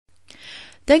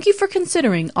Thank you for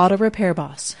considering Auto Repair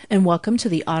Boss, and welcome to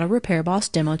the Auto Repair Boss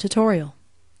demo tutorial.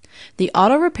 The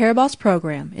Auto Repair Boss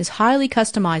program is highly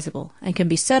customizable and can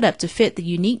be set up to fit the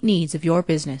unique needs of your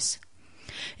business.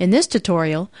 In this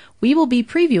tutorial, we will be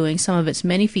previewing some of its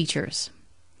many features.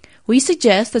 We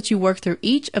suggest that you work through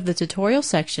each of the tutorial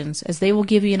sections as they will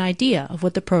give you an idea of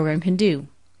what the program can do.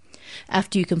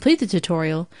 After you complete the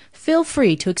tutorial, feel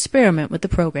free to experiment with the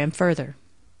program further.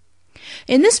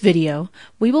 In this video,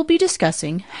 we will be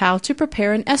discussing how to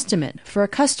prepare an estimate for a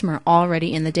customer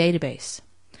already in the database.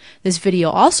 This video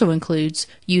also includes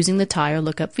using the Tire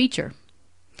Lookup feature.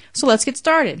 So let's get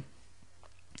started.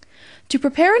 To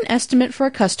prepare an estimate for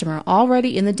a customer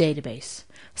already in the database,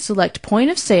 select Point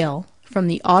of Sale from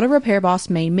the Auto Repair Boss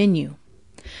main menu.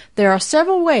 There are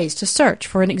several ways to search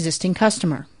for an existing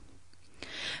customer.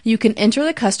 You can enter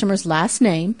the customer's last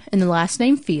name in the last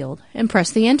name field and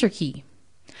press the Enter key.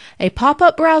 A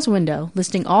pop-up browse window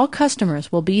listing all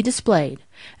customers will be displayed,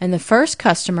 and the first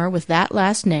customer with that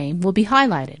last name will be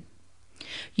highlighted.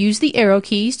 Use the arrow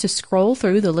keys to scroll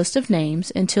through the list of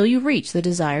names until you reach the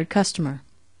desired customer.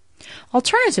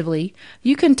 Alternatively,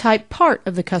 you can type part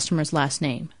of the customer's last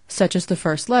name, such as the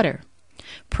first letter.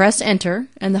 Press Enter,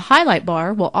 and the highlight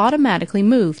bar will automatically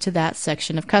move to that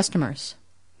section of customers.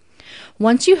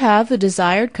 Once you have the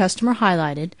desired customer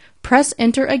highlighted, press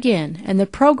Enter again, and the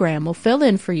program will fill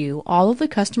in for you all of the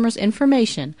customer's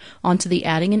information onto the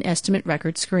Adding an Estimate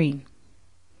record screen.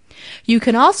 You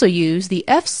can also use the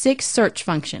F6 search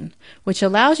function, which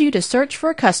allows you to search for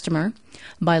a customer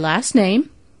by last name,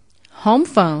 home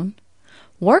phone,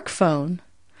 work phone,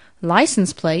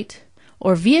 license plate,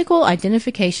 or vehicle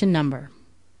identification number.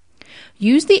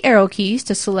 Use the arrow keys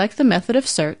to select the method of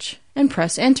search and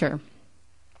press Enter.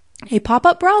 A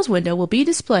pop-up browse window will be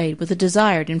displayed with the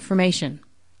desired information.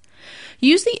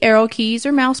 Use the arrow keys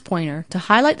or mouse pointer to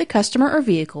highlight the customer or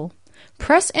vehicle,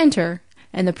 press Enter,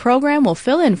 and the program will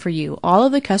fill in for you all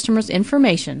of the customer's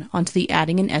information onto the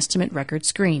Adding an Estimate record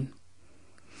screen.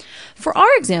 For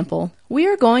our example, we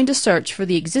are going to search for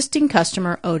the existing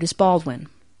customer Otis Baldwin.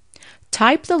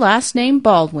 Type the last name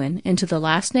Baldwin into the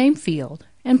last name field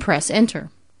and press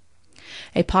Enter.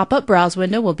 A pop-up browse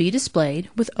window will be displayed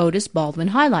with Otis Baldwin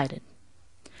highlighted.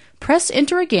 Press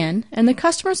Enter again, and the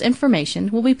customer's information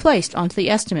will be placed onto the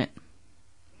estimate.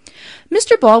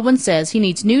 Mr. Baldwin says he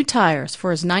needs new tires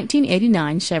for his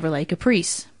 1989 Chevrolet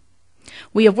Caprice.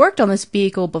 We have worked on this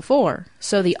vehicle before,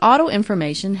 so the auto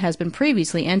information has been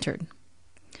previously entered.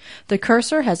 The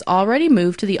cursor has already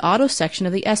moved to the auto section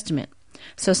of the estimate,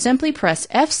 so simply press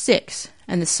F6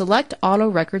 and the Select Auto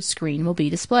Record screen will be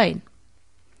displayed.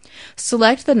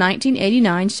 Select the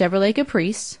 1989 Chevrolet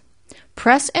Caprice,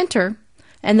 press Enter,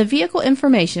 and the vehicle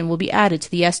information will be added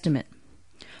to the estimate.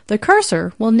 The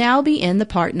cursor will now be in the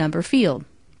part number field.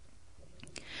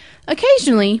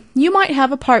 Occasionally, you might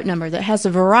have a part number that has a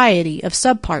variety of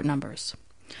subpart numbers.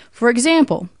 For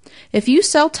example, if you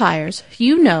sell tires,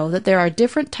 you know that there are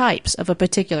different types of a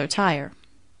particular tire.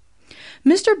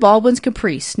 Mr. Baldwin's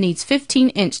Caprice needs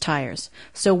 15-inch tires,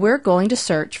 so we're going to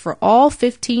search for all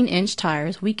 15-inch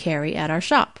tires we carry at our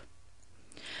shop.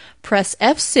 Press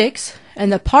F6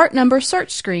 and the part number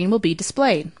search screen will be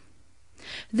displayed.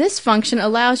 This function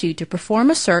allows you to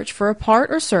perform a search for a part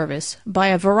or service by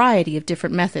a variety of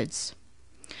different methods.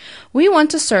 We want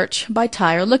to search by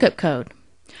Tire Lookup code,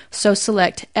 so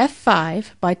select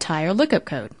F5 by Tire Lookup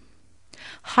code.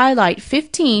 Highlight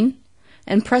 15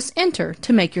 and press Enter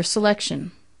to make your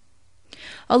selection.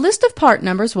 A list of part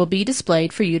numbers will be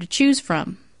displayed for you to choose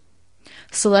from.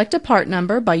 Select a part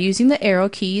number by using the arrow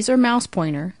keys or mouse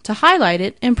pointer to highlight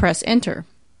it and press Enter.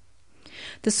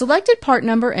 The selected part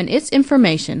number and its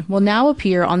information will now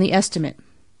appear on the estimate.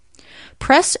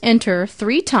 Press Enter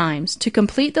 3 times to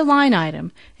complete the line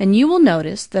item, and you will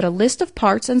notice that a list of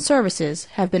parts and services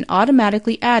have been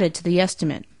automatically added to the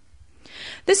estimate.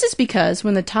 This is because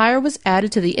when the tire was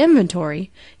added to the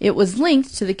inventory, it was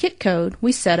linked to the kit code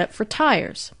we set up for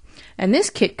tires, and this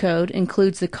kit code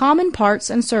includes the common parts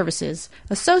and services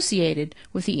associated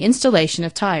with the installation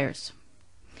of tires.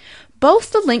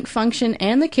 Both the link function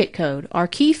and the kit code are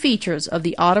key features of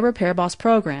the Auto Repair Boss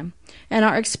program and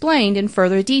are explained in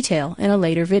further detail in a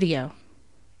later video.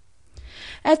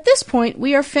 At this point,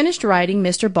 we are finished writing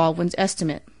Mr. Baldwin's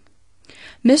estimate.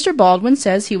 Mr. Baldwin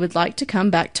says he would like to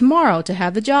come back tomorrow to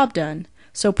have the job done,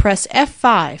 so press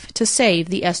F5 to save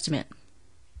the estimate.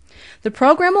 The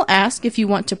program will ask if you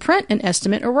want to print an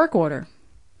estimate or work order.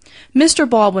 Mr.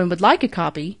 Baldwin would like a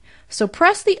copy, so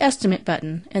press the Estimate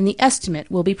button and the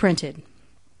estimate will be printed.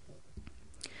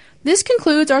 This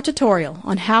concludes our tutorial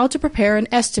on how to prepare an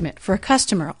estimate for a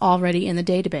customer already in the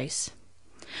database.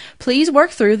 Please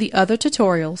work through the other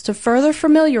tutorials to further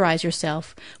familiarize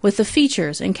yourself with the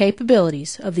features and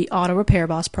capabilities of the Auto Repair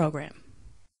Boss program.